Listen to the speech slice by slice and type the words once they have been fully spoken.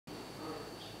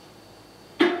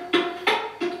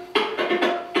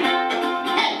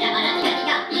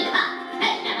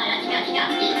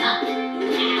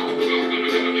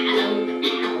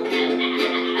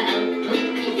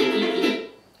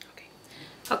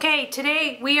Okay,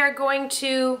 today we are going to,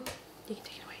 you can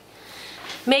take it away,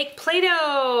 make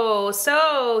Play-Doh.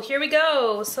 So here we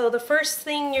go. So the first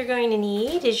thing you're going to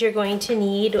need is you're going to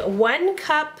need 1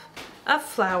 cup of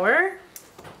flour,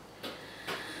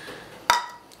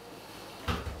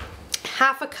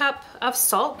 half a cup of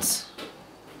salt,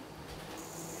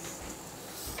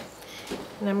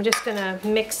 and I'm just gonna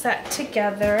mix that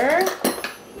together.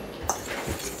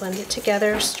 Let's blend it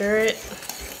together, stir it.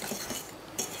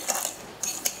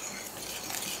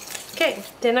 Okay,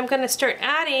 then I'm gonna start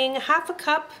adding half a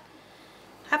cup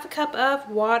of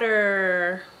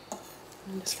water.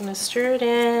 I'm just gonna stir it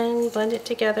in, blend it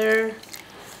together.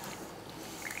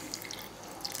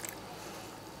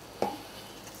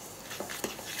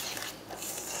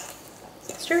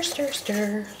 Stir, stir,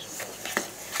 stir.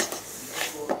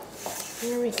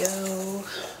 There we go.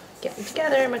 Getting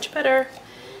together, much better.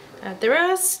 Add the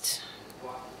rest.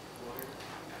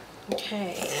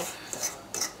 Okay.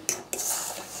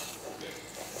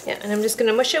 Yeah, and I'm just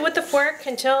gonna mush it with the fork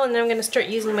and then I'm gonna start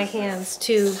using my hands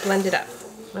to blend it up.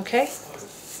 Okay?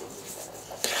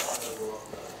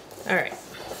 All right.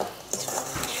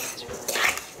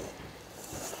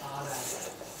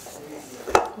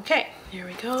 Okay, here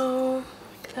we go.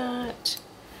 Like that.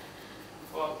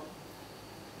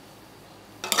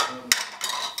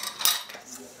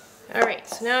 All right,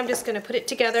 so now I'm just gonna put it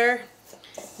together.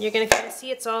 You're gonna kind of see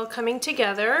it's all coming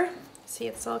together. See,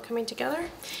 it's all coming together.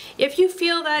 If you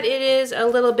feel that it is a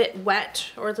little bit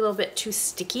wet or a little bit too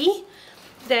sticky,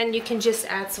 then you can just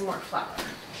add some more flour.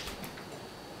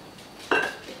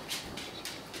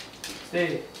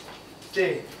 Stay.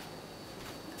 There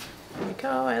we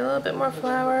go, add a little bit more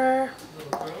flour.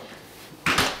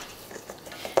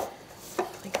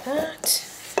 Like that.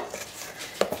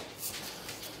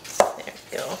 There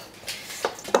we go.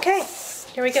 Okay,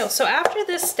 here we go. So after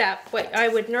this step, what I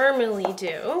would normally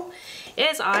do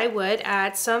is I would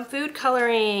add some food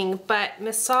coloring, but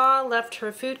Mrs.Sa left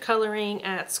her food coloring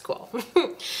at school.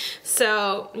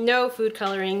 So no food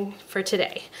coloring for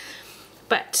today.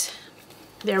 But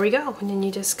there we go. And then you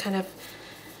just kind of,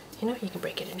 you know, you can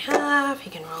break it in half,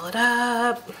 you can roll it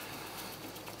up.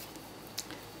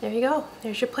 There you go.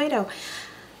 There's your Play-Doh.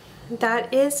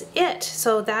 That is it.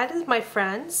 So that is, my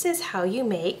friends, is how you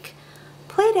make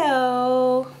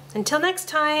Play-Doh. Until next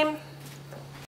time.